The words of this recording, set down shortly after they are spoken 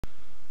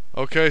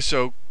Okay,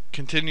 so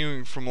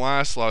continuing from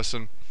last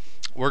lesson,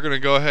 we're going to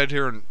go ahead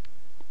here and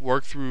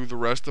work through the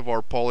rest of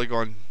our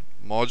polygon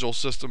module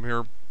system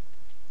here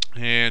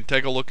and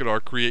take a look at our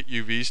Create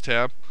UVs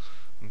tab.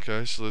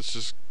 Okay, so let's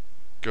just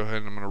go ahead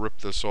and I'm going to rip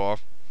this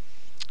off.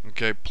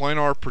 Okay,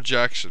 planar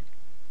projection.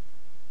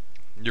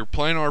 Your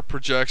planar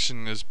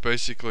projection is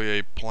basically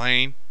a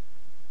plane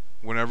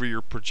whenever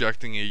you're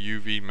projecting a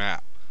UV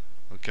map.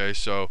 Okay,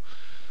 so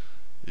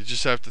you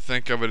just have to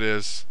think of it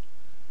as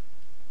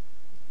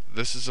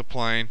this is a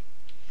plane,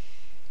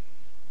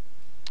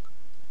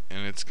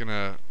 and it's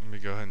gonna, let me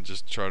go ahead and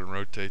just try to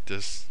rotate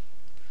this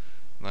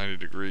 90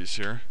 degrees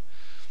here.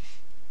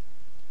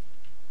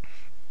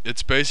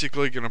 It's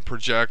basically gonna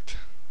project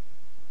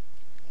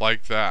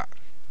like that.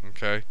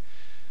 Okay,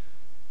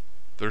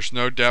 there's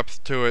no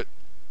depth to it,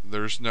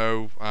 there's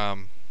no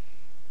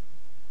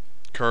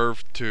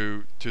curve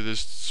to this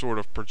sort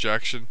of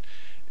projection,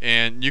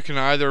 and you can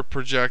either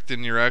project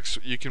in your X,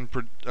 you can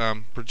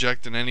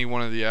project in any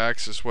one of the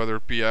axes, whether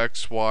it be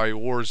X, Y,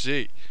 or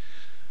Z.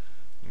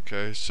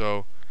 Okay,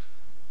 so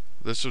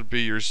this would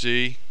be your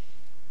Z,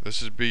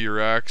 this would be your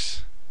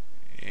X,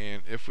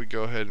 and if we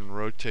go ahead and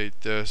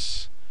rotate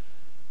this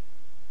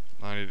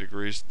 90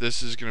 degrees,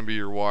 this is going to be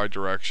your Y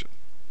direction.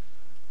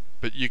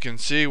 But you can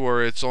see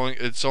where it's only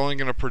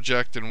going to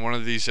project in one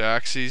of these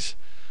axes.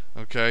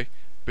 Okay,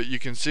 but you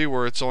can see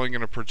where it's only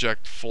going to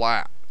project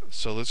flat.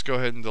 So let's go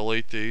ahead and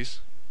delete these,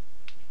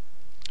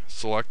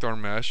 select our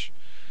mesh,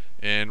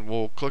 and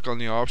we'll click on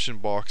the option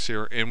box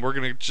here, and we're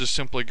going to just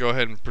simply go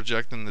ahead and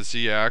project in the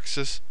Z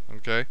axis.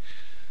 Okay,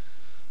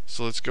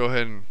 so let's go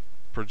ahead and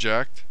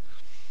project,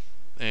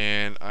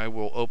 and I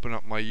will open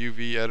up my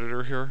UV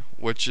editor here,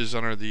 which is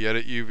under the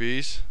edit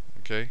UVs.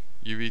 Okay,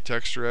 UV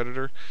texture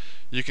editor.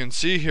 You can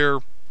see here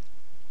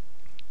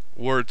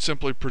where it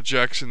simply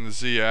projects in the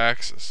Z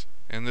axis,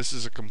 and this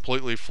is a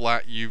completely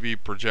flat UV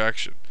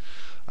projection.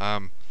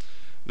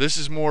 This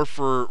is more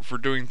for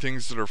doing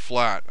things that are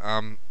flat.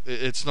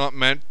 It's not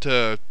meant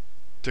to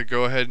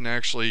go ahead and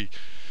actually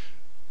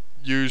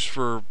use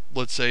for,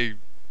 let's say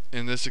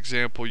in this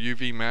example,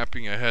 UV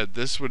mapping ahead.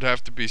 This would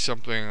have to be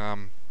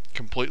something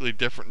completely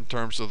different in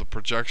terms of the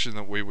projection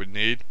that we would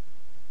need.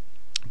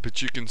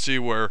 But you can see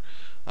where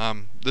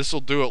this will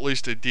do at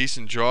least a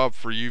decent job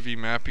for UV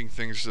mapping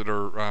things that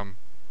are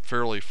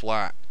fairly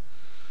flat.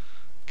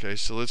 Okay,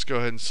 so let's go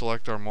ahead and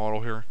select our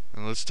model here,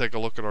 and let's take a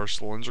look at our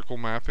cylindrical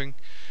mapping.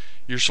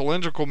 Your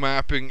cylindrical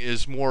mapping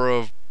is more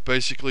of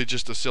basically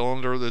just a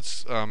cylinder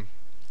that's going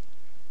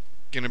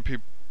to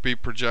be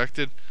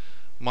projected,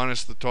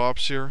 minus the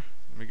tops here.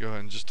 Let me go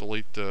ahead and just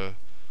delete the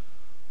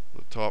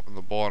top and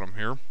the bottom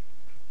here.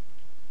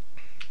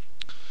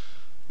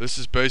 This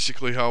is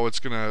basically how it's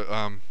going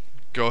to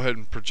go ahead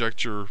and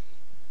project your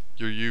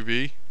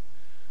UV.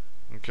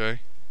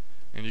 Okay,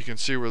 and you can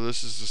see where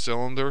this is the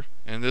cylinder,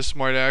 and this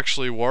might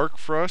actually work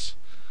for us.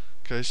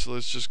 Okay, so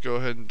let's just go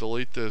ahead and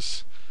delete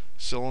this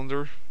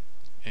cylinder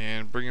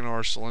and bring in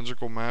our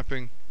cylindrical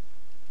mapping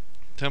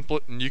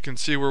template, and you can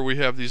see where we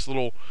have these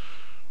little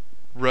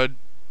red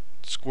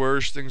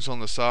squarish things on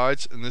the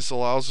sides, and this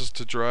allows us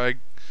to drag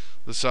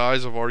the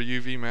size of our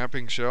UV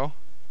mapping shell.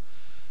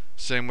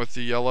 Same with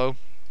the yellow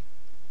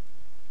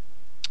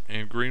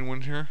and green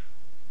one here,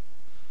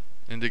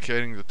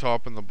 indicating the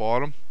top and the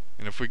bottom.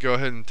 And if we go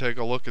ahead and take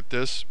a look at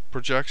this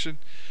projection,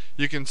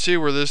 you can see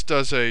where this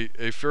does a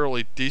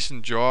fairly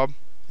decent job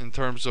in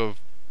terms of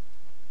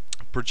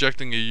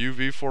projecting a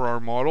UV for our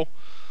model.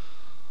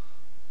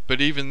 But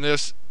even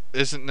this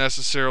isn't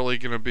necessarily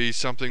going to be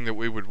something that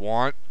we would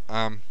want.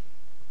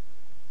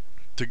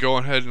 To go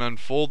ahead and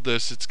unfold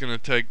this, it's going to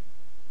take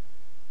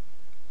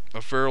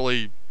a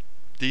fairly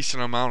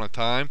decent amount of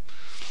time.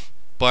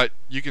 But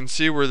you can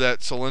see where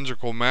that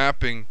cylindrical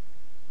mapping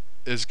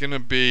is going to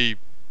be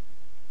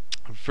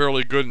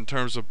fairly good in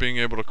terms of being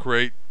able to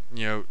create,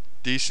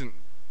 decent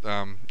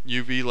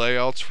UV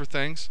layouts for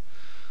things.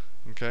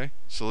 Okay,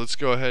 so let's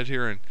go ahead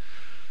here and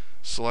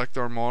select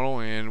our model,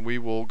 and we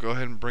will go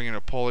ahead and bring in a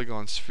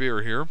polygon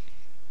sphere here,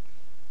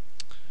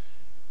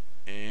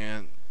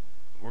 and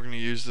we're going to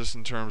use this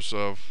in terms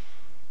of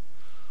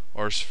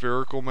our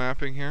spherical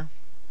mapping here.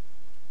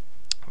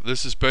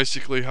 This is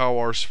basically how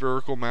our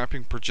spherical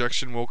mapping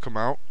projection will come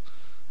out.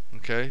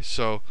 Okay,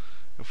 so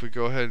if we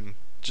go ahead and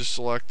just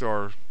select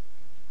our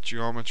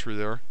geometry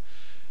there,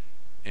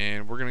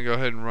 and we're going to go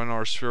ahead and run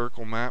our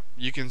spherical map,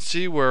 you can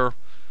see where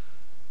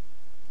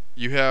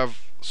you have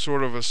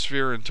sort of a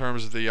sphere in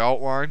terms of the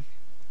outline,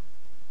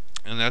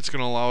 and that's going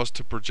to allow us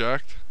to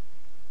project.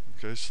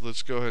 Okay, so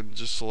let's go ahead and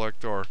just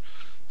select our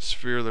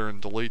sphere there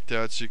and delete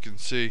that, so you can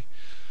see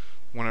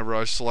whenever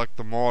I select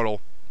the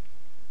model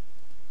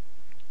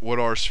what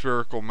our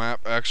spherical map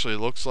actually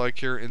looks like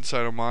here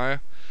inside of Maya.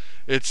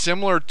 It's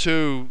similar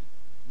to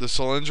the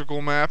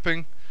cylindrical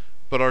mapping,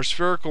 but our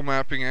spherical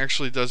mapping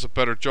actually does a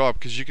better job,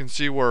 because you can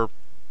see where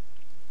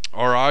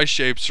our eye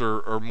shapes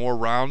are more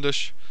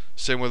roundish.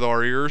 Same with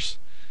our ears,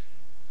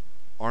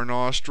 our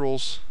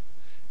nostrils,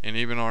 and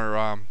even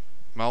our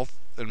mouth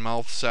and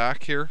mouth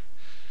sac here.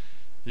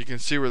 You can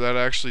see where that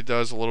actually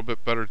does a little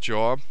bit better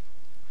job.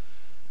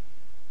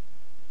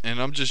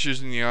 and I'm just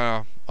using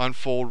the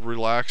unfold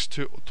relax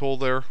tool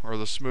there, or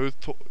the smooth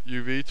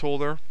UV tool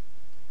there,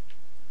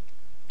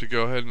 to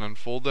go ahead and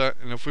unfold that.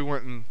 And if we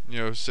went and, you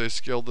know, say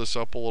scaled this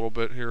up a little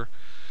bit here,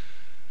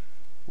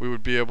 we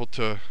would be able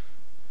to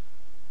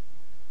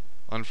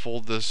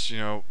unfold this, you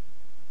know,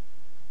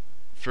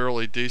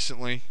 fairly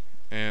decently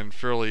and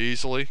fairly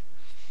easily.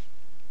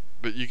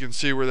 But you can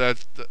see where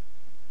that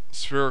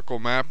spherical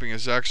mapping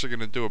is actually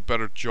going to do a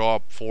better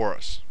job for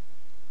us.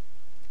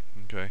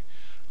 Okay.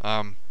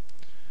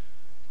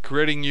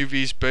 Creating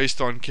UVs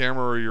based on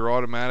camera or your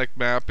automatic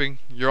mapping.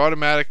 Your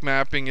automatic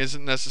mapping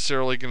isn't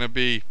necessarily going to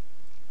be,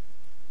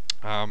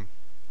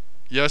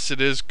 yes,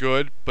 it is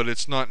good, but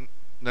it's not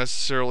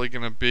necessarily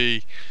going to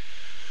be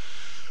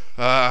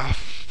a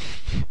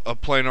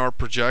planar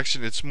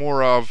projection. It's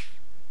more of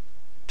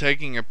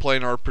taking a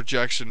planar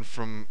projection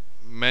from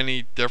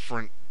many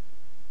different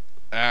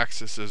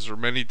axes or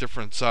many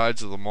different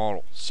sides of the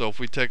model. So if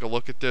we take a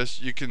look at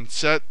this, you can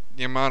set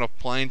the amount of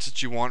planes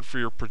that you want for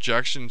your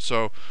projection.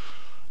 So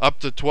up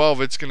to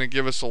 12, it's going to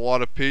give us a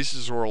lot of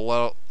pieces or a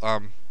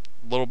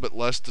little bit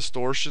less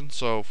distortion.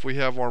 So if we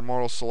have our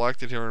model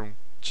selected here and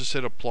just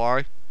hit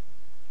apply,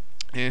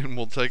 and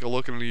we'll take a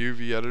look at the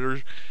UV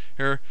editor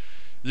here,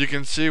 you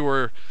can see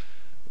where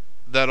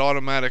that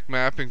automatic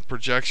mapping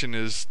projection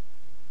is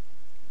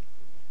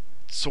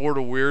sort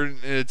of weird.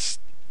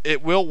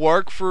 It will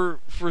work for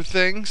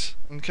things,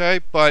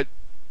 okay, but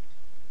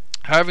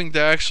having to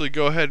actually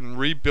go ahead and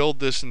rebuild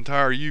this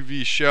entire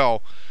UV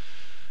shell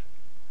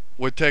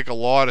would take a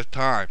lot of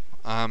time.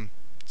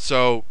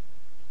 So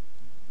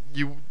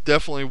you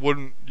definitely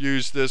wouldn't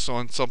use this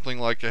on something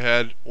like a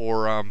head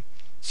or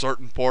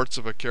certain parts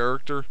of a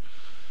character.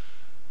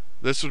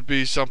 This would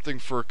be something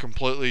for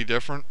completely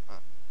different.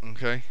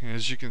 Okay,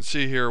 as you can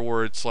see here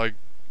where it's like,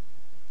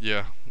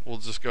 yeah, we'll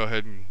just go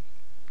ahead and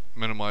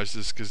minimize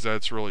this because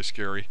that's really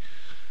scary.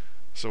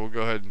 So we'll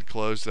go ahead and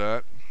close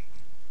that.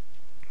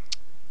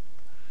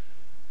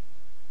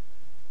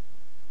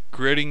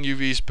 Creating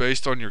UVs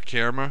based on your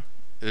camera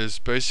is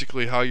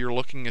basically how you're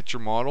looking at your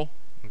model.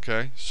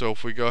 Okay, so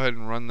if we go ahead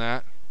and run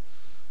that,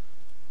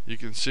 you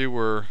can see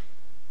where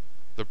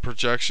the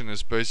projection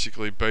is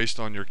basically based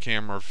on your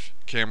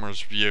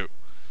camera's view,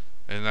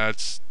 and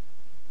that's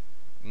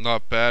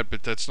not bad,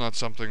 but that's not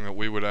something that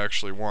we would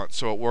actually want.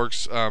 So it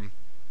works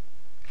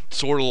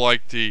sort of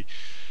like the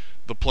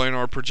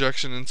planar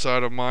projection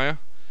inside of Maya,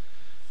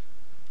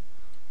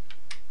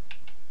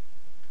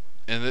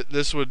 and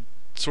this would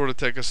sort of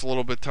take us a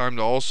little bit of time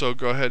to also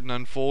go ahead and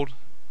unfold.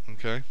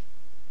 Okay.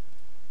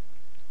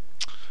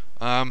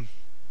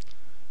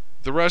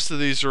 The rest of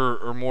these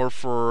are more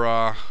for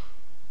a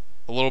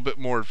little bit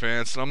more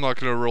advanced, and I'm not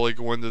going to really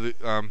go into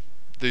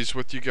these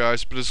with you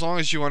guys, but as long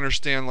as you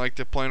understand like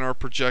the planar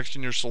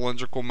projection, your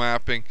cylindrical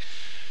mapping,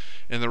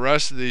 and the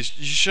rest of these,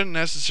 you shouldn't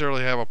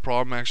necessarily have a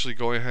problem actually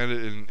going ahead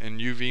and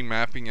UV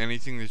mapping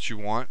anything that you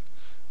want.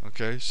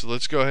 Okay, so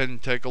let's go ahead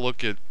and take a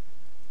look at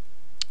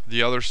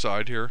the other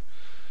side here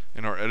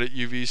in our Edit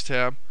UVs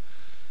tab.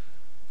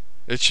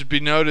 It should be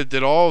noted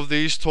that all of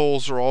these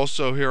tools are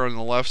also here on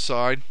the left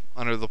side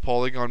under the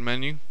polygon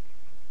menu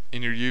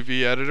in your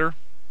UV editor.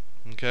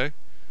 Okay,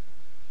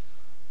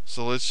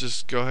 so let's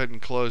just go ahead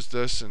and close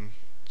this and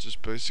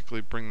just basically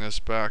bring this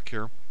back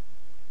here.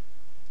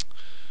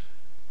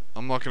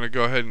 I'm not going to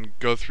go ahead and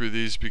go through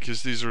these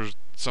because these are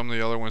some of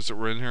the other ones that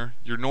were in here.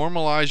 Your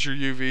normalize your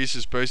UVs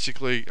is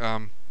basically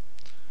going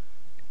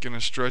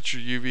to stretch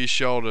your UV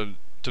shell to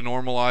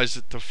normalize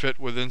it to fit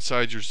with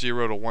inside your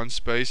 0 to 1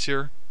 space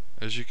here,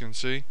 as you can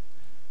see.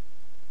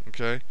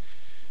 Okay,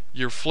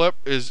 your flip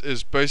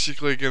is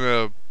basically going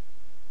to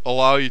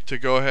allow you to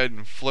go ahead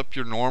and flip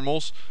your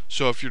normals.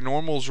 So if your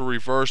normals are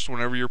reversed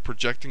whenever you're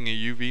projecting a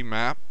UV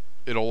map,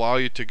 it'll allow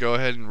you to go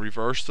ahead and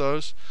reverse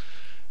those.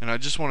 And I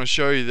just want to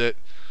show you that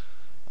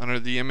under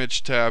the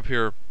image tab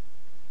here,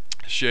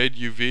 shade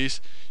UVs,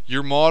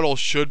 your model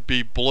should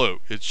be blue.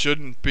 It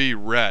shouldn't be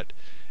red.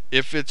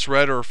 If it's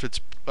red or if it's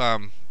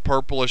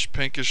purplish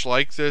pinkish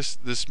like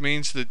this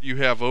means that you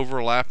have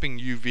overlapping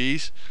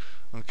UVs.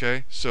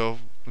 Okay, so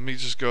let me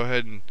just go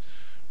ahead and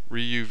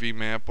re-UV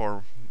map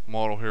our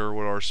model here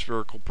with our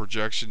spherical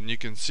projection. You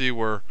can see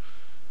where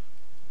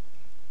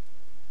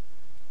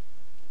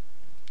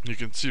you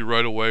can see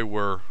right away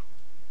where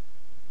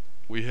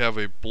we have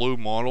a blue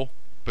model,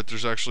 but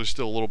there's actually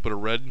still a little bit of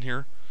red in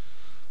here.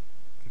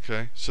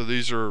 Okay, so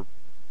these are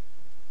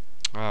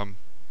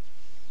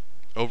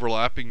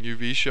overlapping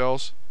UV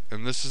shells,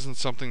 and this isn't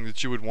something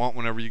that you would want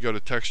whenever you go to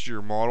texture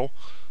your model.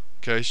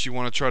 Okay, so you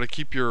want to try to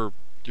keep your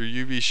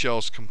UV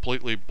shells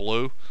completely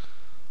blue,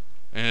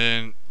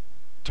 and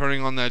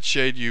turning on that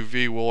shade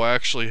UV will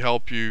actually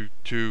help you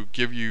to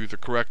give you the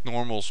correct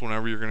normals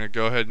whenever you're going to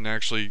go ahead and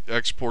actually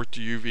export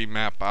the UV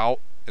map out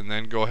and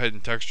then go ahead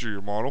and texture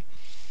your model.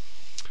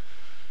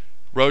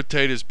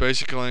 Rotate is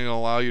basically going to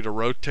allow you to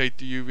rotate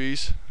the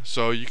UVs,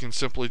 so you can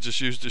simply just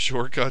use the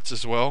shortcuts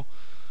as well,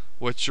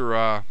 which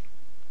are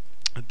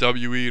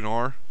W, E, and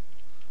R,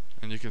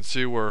 and you can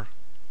see where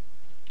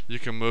you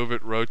can move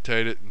it,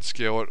 rotate it, and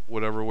scale it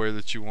whatever way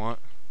that you want.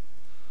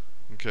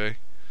 Okay.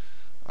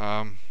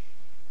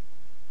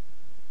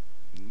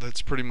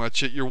 That's pretty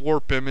much it. Your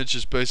warp image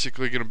is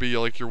basically going to be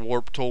like your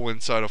warp tool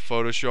inside of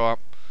Photoshop.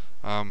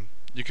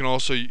 You can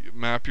also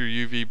map your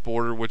UV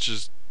border, which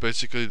is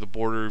basically the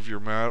border of your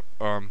map.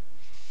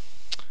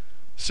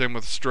 Same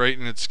with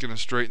straighten, it's going to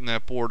straighten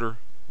that border.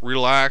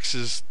 Relax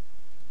is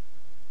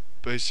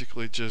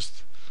basically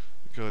just,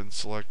 go ahead and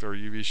select our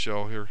UV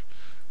shell here,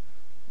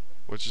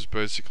 which is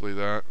basically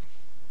that.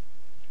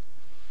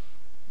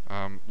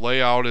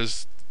 Layout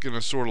is going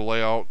to sort of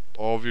lay out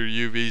all of your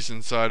UVs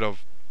inside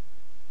of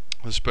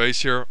the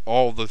space here,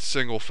 all the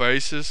single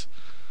faces,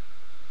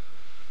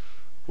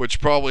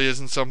 which probably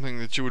isn't something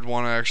that you would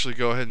want to actually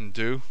go ahead and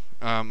do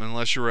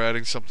unless you're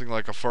adding something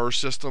like a fur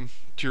system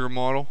to your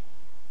model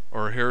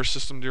or a hair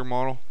system to your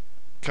model.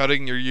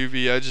 Cutting your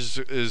UV edges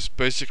is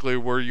basically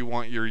where you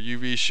want your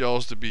UV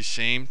shells to be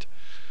seamed,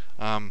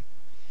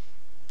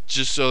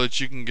 just so that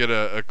you can get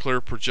a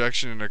clear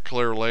projection and a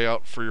clear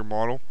layout for your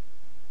model.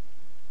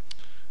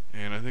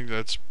 And I think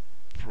that's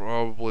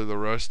probably the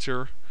rest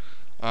here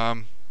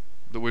that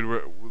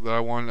I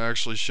wanted to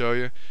actually show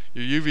you.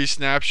 Your UV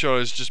snapshot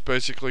is just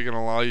basically going to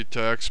allow you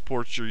to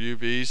export your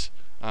UVs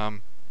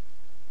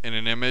in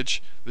an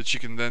image that you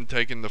can then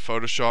take into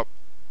Photoshop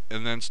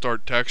and then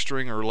start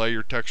texturing or lay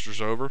your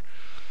textures over.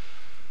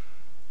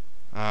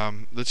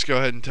 Let's go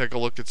ahead and take a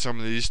look at some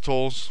of these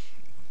tools.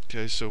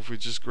 Okay, so if we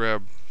just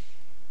grab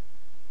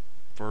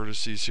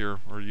vertices here,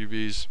 or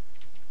UVs,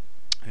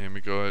 and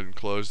we go ahead and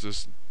close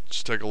this,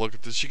 just take a look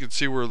at this. You can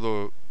see where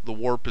the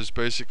warp is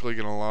basically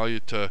going to allow you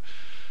to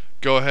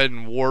go ahead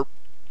and warp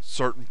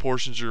certain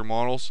portions of your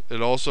models.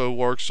 It also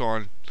works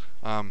on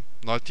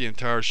not the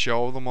entire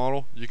shell of the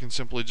model. You can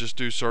simply just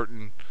do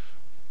certain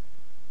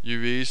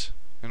UVs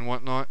and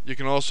whatnot. You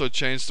can also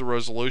change the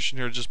resolution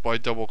here just by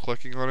double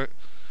clicking on it,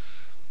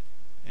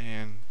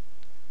 and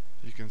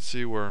you can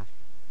see where,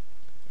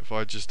 if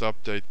I just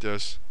update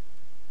this,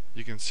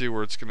 you can see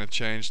where it's going to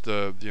change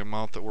the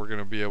amount that we're going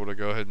to be able to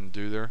go ahead and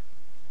do there.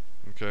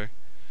 Okay,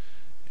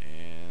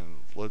 and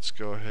let's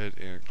go ahead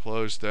and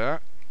close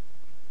that.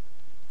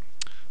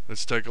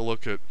 Let's take a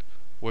look at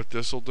what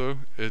this will do.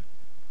 It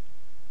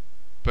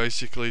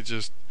basically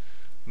just,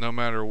 no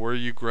matter where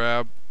you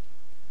grab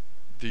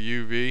the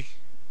UV,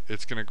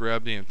 it's going to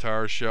grab the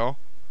entire shell,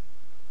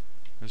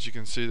 as you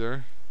can see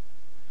there.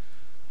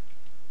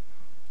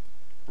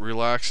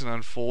 Relax and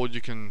unfold,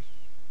 you can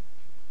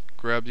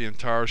grab the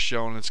entire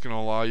shell, and it's going to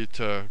allow you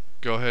to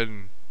go ahead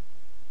and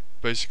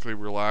basically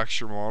relax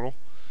your model.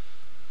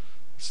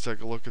 Let's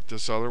take a look at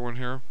this other one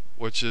here,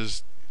 which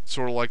is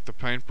sort of like the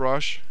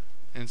paintbrush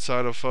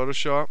inside of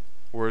Photoshop,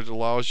 where it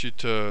allows you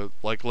to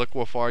like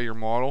liquefy your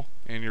model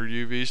and your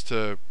UVs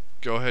to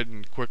go ahead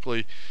and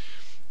quickly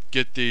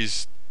get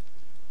these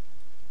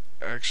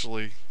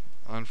actually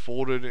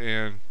unfolded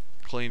and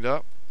cleaned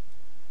up.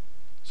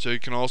 So you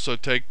can also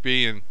take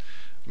B and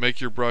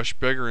make your brush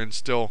bigger and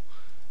still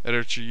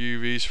edit your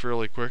UVs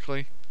fairly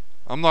quickly.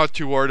 I'm not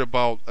too worried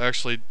about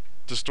actually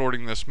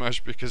distorting this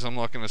mesh because I'm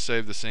not going to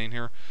save the scene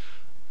here.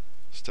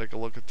 Let's take a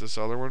look at this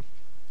other one,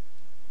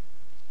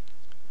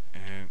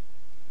 and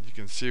you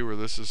can see where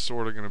this is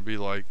sort of going to be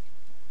like,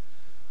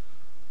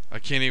 I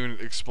can't even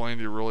explain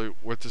to you really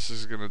what this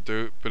is going to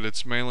do, but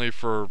it's mainly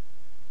for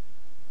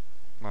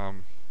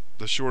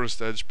the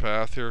shortest edge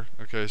path here.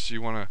 Okay, so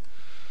you want to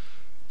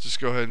just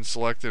go ahead and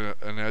select an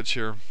edge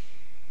here,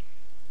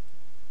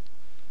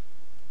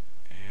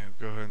 and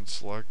go ahead and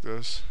select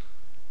this.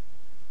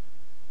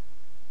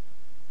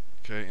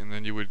 Okay, and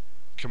then you would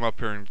come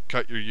up here and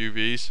cut your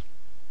UVs.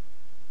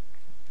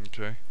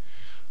 Okay,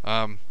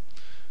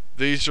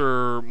 these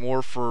are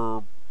more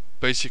for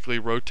basically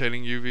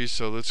rotating UVs,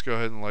 so let's go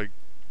ahead and like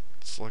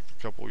select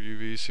a couple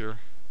UVs here,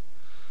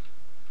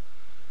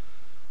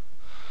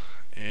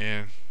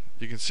 and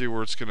you can see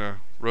where it's going to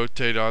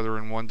rotate either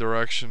in one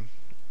direction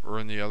or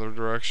in the other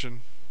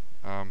direction.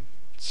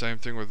 Same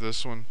thing with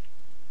this one.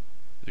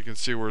 You can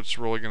see where it's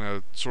really going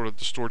to sort of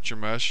distort your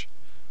mesh.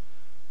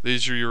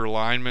 These are your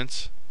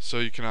alignments, so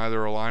you can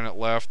either align it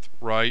left,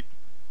 right,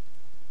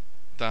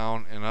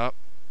 down, and up,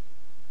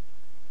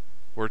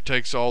 where it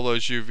takes all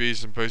those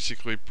UVs and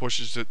basically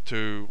pushes it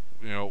to,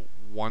 you know,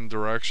 one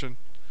direction.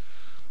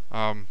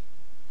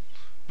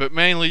 But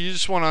mainly you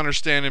just want to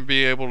understand and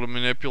be able to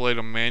manipulate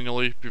them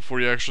manually before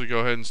you actually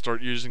go ahead and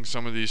start using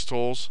some of these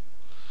tools,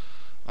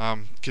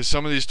 because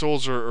some of these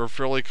tools are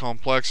fairly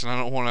complex, and I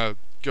don't want to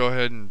go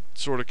ahead and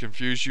sort of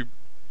confuse you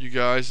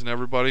guys and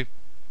everybody.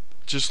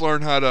 Just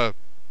learn how to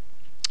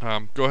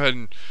go ahead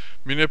and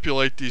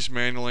manipulate these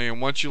manually,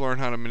 and once you learn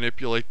how to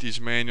manipulate these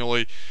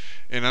manually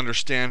and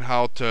understand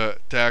how to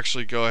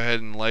actually go ahead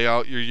and lay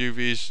out your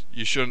UVs,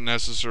 you shouldn't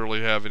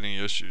necessarily have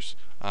any issues.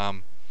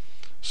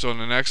 So in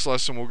the next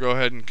lesson we'll go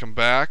ahead and come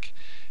back,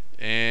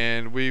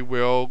 and we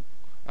will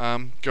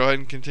go ahead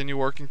and continue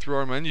working through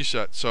our menu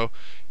set. So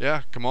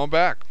yeah, come on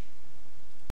back.